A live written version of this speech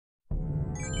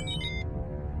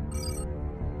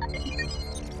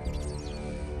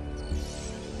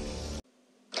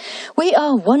We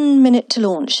are 1 minute to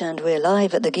launch and we're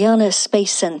live at the Guiana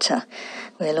Space Centre.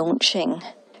 We're launching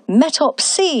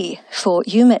MetOp-C for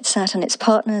EUMETSAT and its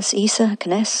partners, ESA,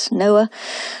 CNES, NOAA,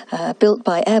 built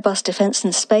by Airbus Defence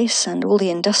and Space and all the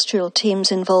industrial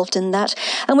teams involved in that.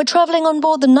 And we're travelling on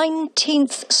board the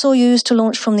 19th Soyuz to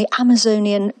launch from the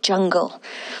Amazonian jungle.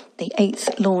 The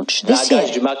 8th launch this year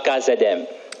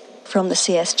from the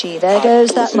CSG. There goes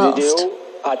that mast.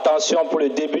 Attention pour le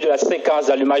début de la séquence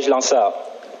d'allumage lanceur.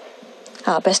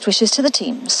 Our best wishes to the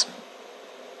teams.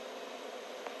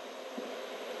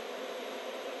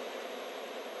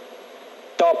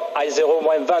 Top, I0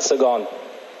 moins 20 secondes.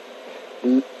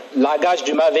 Largage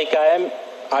du mât VKM,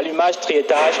 allumage,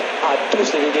 triétage, à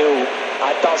tous les vidéos.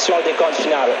 Attention au décompte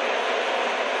final.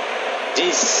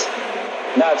 10,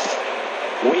 9,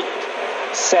 8,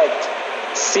 7,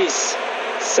 6,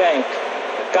 5,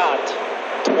 4,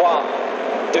 3,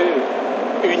 2,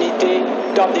 unité,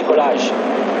 top décollage.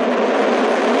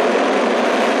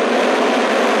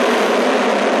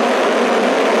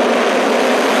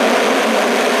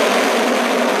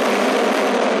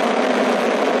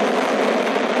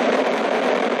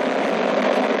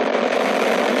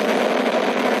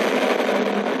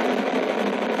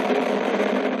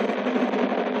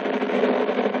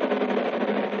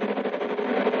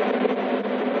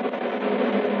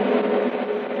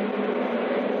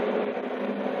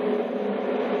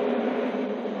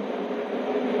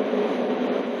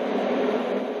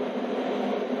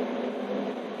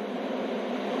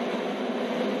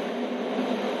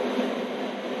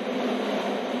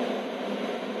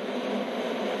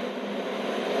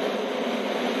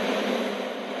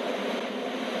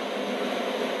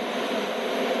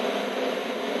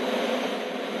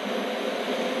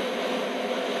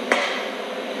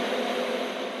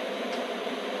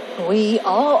 We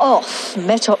are off.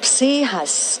 MetOp-C has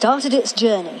started its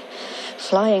journey,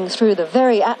 flying through the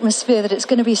very atmosphere that it's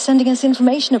going to be sending us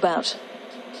information about.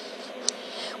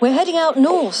 We're heading out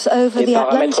north over the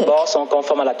Atlantic.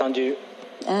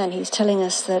 And he's telling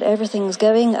us that everything's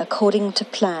going according to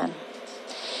plan.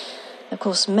 Of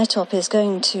course, METOP is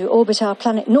going to orbit our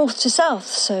planet north to south,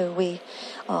 so we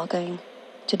are going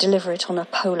to deliver it on a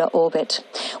polar orbit.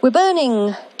 We're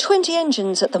burning 20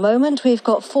 engines at the moment. We've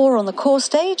got 4 on the core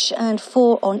stage and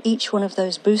 4 on each one of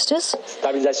those boosters.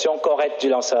 Stabilisation correcte du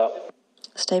lanceur.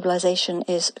 Stabilisation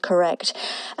is correct.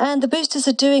 And the boosters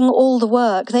are doing all the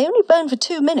work. They only burn for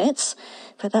 2 minutes,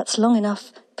 but that's long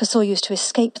enough for Soyuz to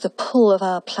escape the pull of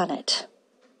our planet.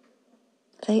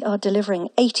 They are delivering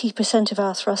 80% of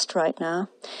our thrust right now.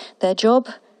 Their job,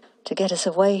 to get us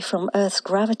away from Earth's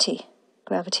gravity.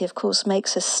 Gravity, of course,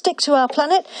 makes us stick to our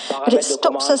planet, but it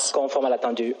stops us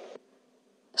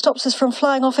from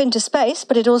flying off into space,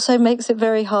 but it also makes it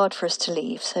very hard for us to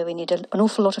leave. So we need an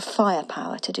awful lot of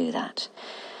firepower to do that.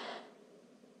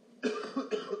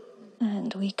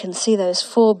 And we can see those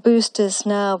 4 boosters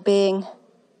now being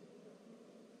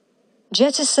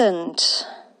jettisoned.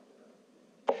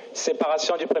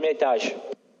 Séparation du premier étage.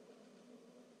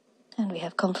 And we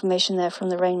have confirmation there from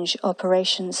the Range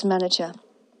Operations Manager.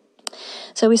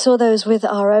 So we saw those with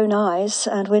our own eyes,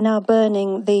 and we're now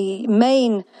burning the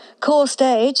main core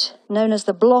stage, known as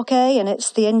the Block A, and it's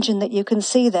the engine that you can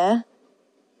see there.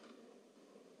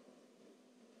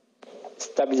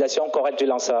 Stabilisation correcte du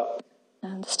lanceur.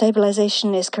 And the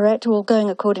stabilisation is correct, all going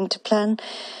according to plan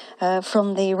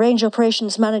from the Range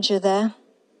Operations Manager there.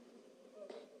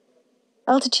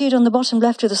 Altitude on the bottom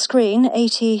left of the screen,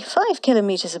 85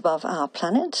 kilometres above our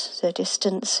planet. The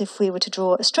distance, if we were to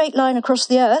draw a straight line across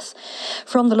the Earth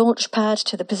from the launch pad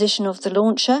to the position of the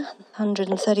launcher,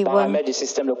 131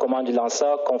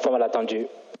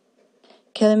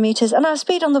 kilometres. And our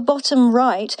speed on the bottom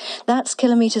right, that's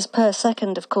kilometres per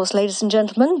second, of course, ladies and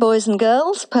gentlemen, boys and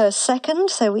girls, per second.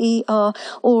 So we are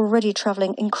already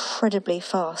travelling incredibly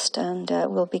fast, and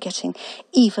we'll be getting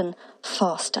even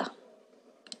faster.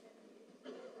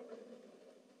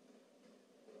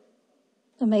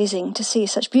 Amazing to see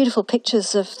such beautiful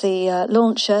pictures of the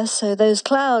launcher. So those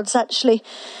clouds actually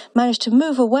managed to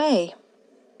move away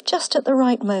just at the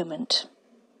right moment.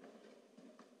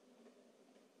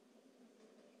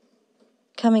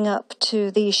 Coming up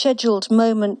to the scheduled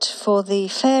moment for the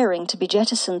fairing to be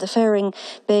jettisoned, the fairing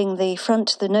being the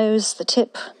front, the nose, the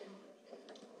tip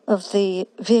of the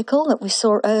vehicle that we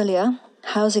saw earlier,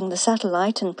 housing the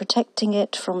satellite and protecting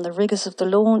it from the rigours of the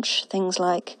launch, things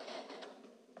like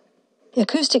the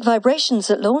acoustic vibrations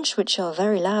at launch, which are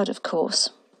very loud, of course.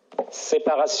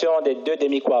 Séparation des 2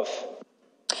 demi-coiffes.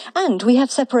 And we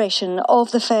have separation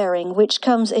of the fairing, which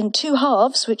comes in 2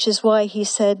 halves, which is why he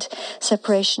said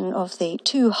separation of the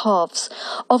 2 halves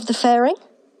of the fairing.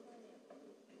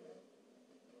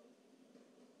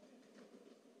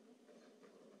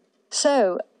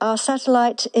 So, our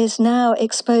satellite is now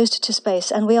exposed to space,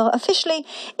 and we are officially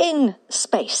in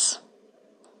space.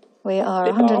 We are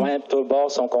Les paramètres au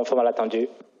bord sont conformes à l'attendu.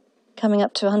 Coming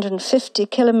up to 150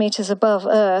 kilometers above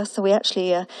Earth. We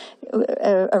actually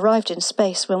arrived in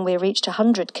space when we reached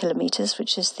 100 kilometers,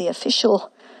 which is the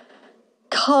official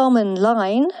Kármán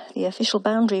line, the official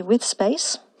boundary with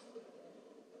space.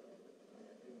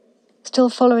 Still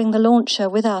following the launcher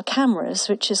with our cameras,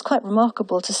 which is quite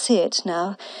remarkable to see it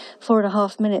now,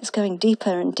 4.5 minutes going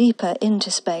deeper and deeper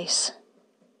into space.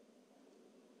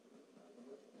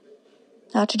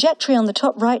 Our trajectory on the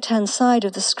top right-hand side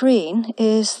of the screen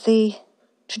is the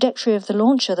trajectory of the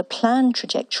launcher, the planned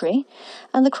trajectory,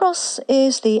 and the cross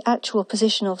is the actual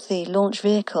position of the launch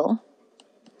vehicle.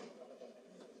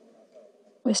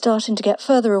 We're starting to get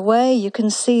further away. You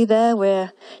can see there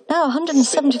we're now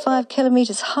 175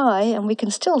 kilometers high, and we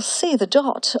can still see the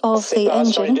dot of the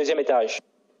engine.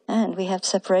 And we have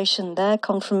separation there,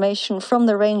 confirmation from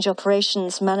the Range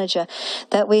Operations Manager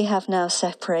that we have now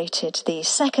separated the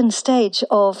second stage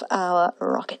of our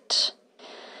rocket.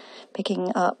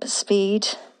 Picking up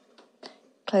speed,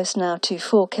 close now to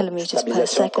 4 kilometers per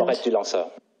second.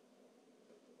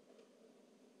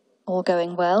 All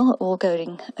going well, all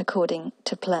going according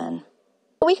to plan.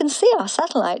 We can see our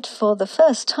satellite for the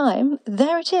first time.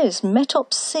 There it is,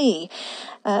 MetOp-C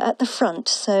at the front.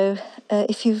 So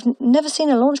if you've never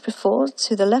seen a launch before,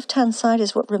 to the left-hand side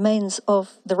is what remains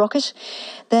of the rocket.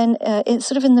 Then it's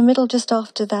sort of in the middle, just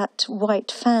after that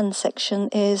white fan section,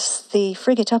 is the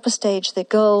frigate upper stage, the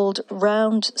gold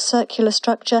round circular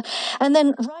structure. And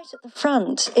then right at the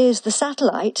front is the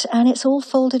satellite, and it's all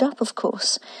folded up, of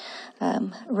course.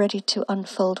 Ready to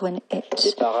unfold when it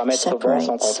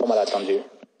separates.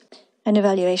 An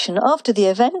evaluation after the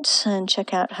event and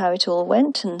check out how it all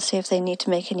went and see if they need to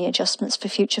make any adjustments for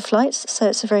future flights. So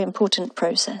it's a very important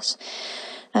process.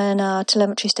 And our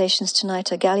telemetry stations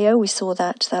tonight are Galileo. We saw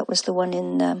that. That was the one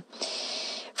in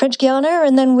French Guiana.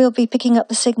 And then we'll be picking up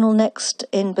the signal next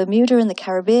in Bermuda in the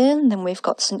Caribbean. Then we've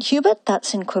got St. Hubert,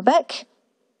 that's in Quebec,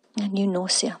 and New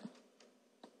Norcia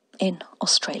in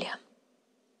Australia.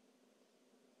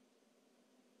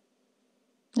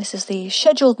 This is the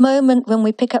scheduled moment when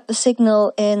we pick up the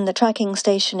signal in the tracking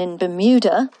station in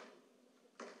Bermuda.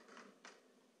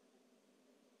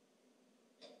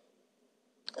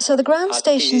 So the ground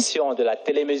station...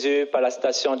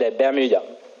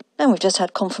 And we've just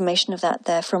had confirmation of that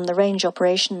there from the Range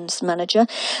Operations Manager.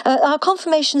 Our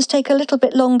confirmations take a little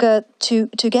bit longer to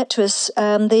get to us.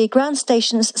 The ground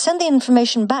stations send the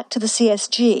information back to the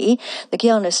CSG, the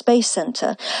Guyanais Space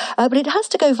Centre, but it has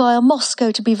to go via Moscow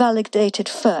to be validated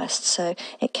first, so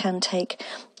it can take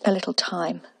a little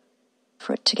time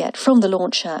for it to get from the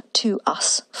launcher to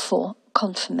us for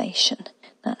confirmation.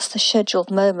 That's the scheduled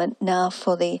moment now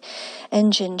for the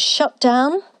engine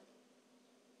shutdown.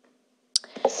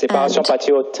 Séparation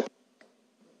partie haute.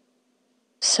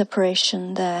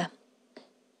 Separation there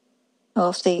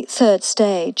of the third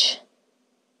stage.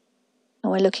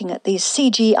 And we're looking at these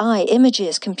CGI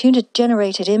images,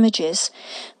 computer-generated images,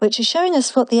 which are showing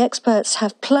us what the experts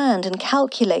have planned and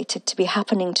calculated to be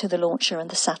happening to the launcher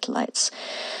and the satellites.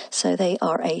 So they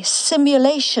are a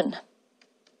simulation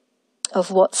of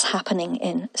what's happening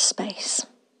in space.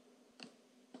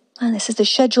 And this is the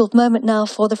scheduled moment now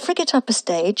for the frigate upper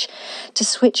stage to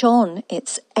switch on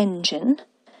its engine,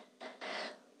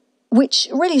 which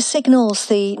really signals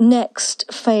the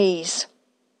next phase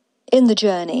in the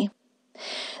journey.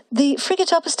 The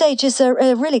frigate upper stage is a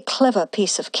really clever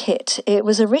piece of kit. It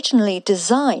was originally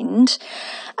designed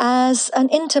as an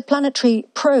interplanetary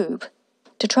probe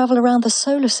to travel around the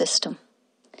solar system.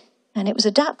 And it was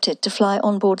adapted to fly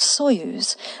on board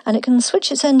Soyuz, and it can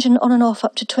switch its engine on and off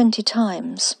up to 20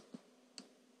 times.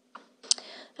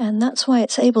 And that's why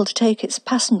it's able to take its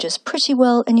passengers pretty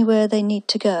well anywhere they need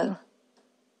to go.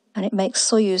 And it makes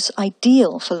Soyuz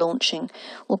ideal for launching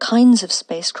all kinds of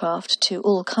spacecraft to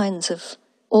all kinds of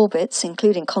orbits,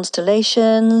 including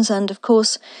constellations and, of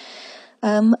course,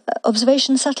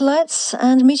 observation satellites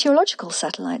and meteorological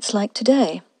satellites like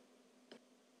today.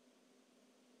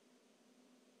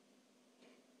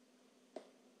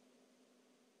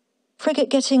 Frigate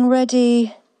getting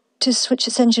ready to switch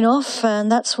its engine off,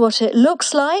 and that's what it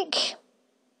looks like.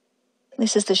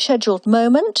 This is the scheduled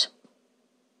moment,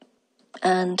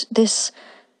 and this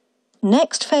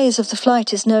next phase of the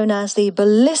flight is known as the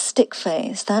ballistic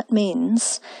phase. That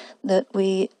means that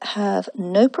we have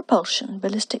no propulsion.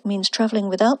 Ballistic means travelling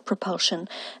without propulsion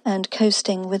and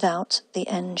coasting without the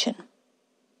engine.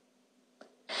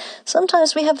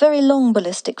 Sometimes we have very long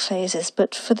ballistic phases,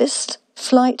 but for this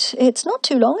flight it's not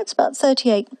too long. It's about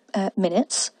 38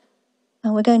 minutes.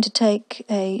 And we're going to take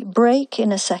a break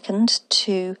in a second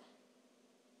to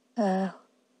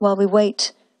while we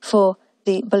wait for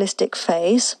the ballistic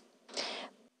phase.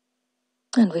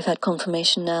 And we've had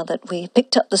confirmation now that we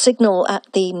picked up the signal at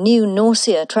the new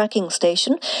NOAA tracking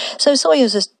station. So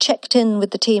Soyuz has checked in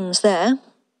with the teams there,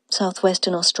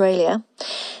 southwestern Australia,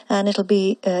 and it'll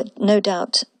be no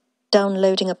doubt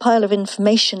downloading a pile of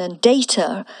information and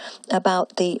data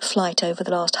about the flight over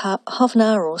the last half an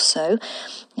hour or so.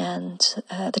 And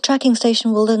the tracking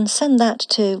station will then send that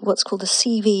to what's called the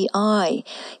CVI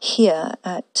here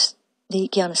at the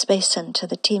Guiana Space Centre,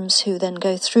 the teams who then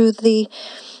go through the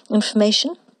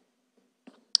information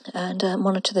and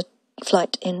monitor the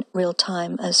flight in real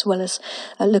time, as well as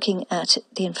looking at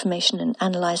the information and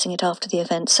analysing it after the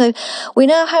event. So we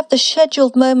now have the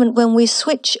scheduled moment when we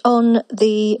switch on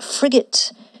the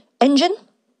frigate engine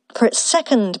for its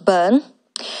second burn.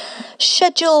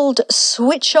 Scheduled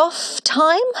switch off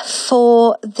time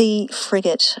for the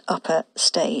frigate upper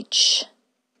stage.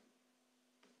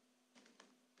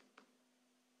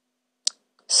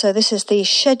 So this is the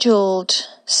scheduled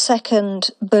second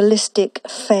ballistic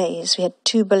phase. We had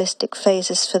 2 ballistic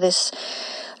phases for this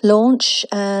launch,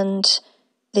 and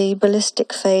the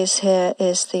ballistic phase here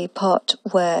is the part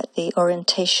where the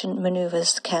orientation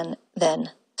manoeuvres can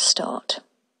then start.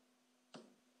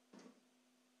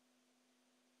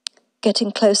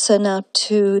 Getting closer now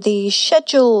to the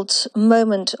scheduled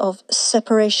moment of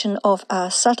separation of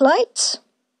our satellites.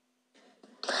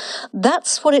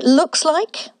 That's what it looks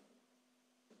like.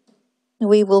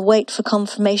 We will wait for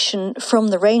confirmation from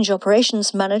the range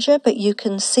operations manager, but you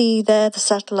can see there the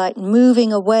satellite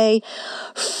moving away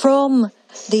from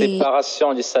the...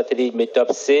 Séparation du satellite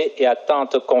MetOp-C et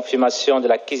attente confirmation de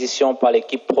l'acquisition par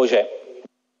l'équipe projet.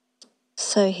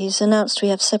 So he's announced we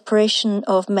have separation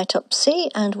of MetOp-C,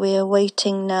 and we are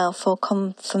waiting now for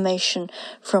confirmation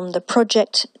from the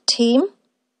project team.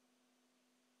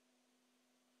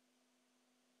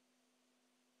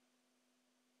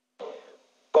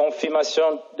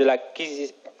 Confirmation de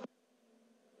l'acquisition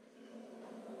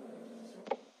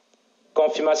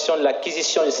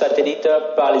du satellite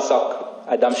par l'ISAC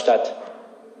à Darmstadt.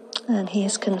 And he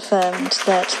has confirmed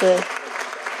that the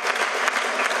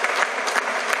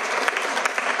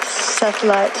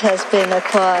satellite has been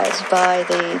acquired by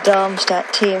the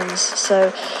Darmstadt teams.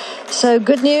 So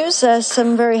good news,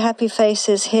 some very happy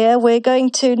faces here. We're going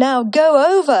to now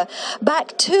go over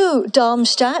back to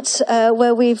Darmstadt,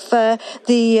 where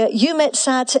the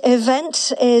EUMETSAT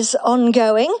event is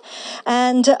ongoing,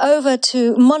 and over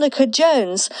to Monica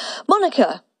Jones.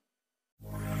 Monica,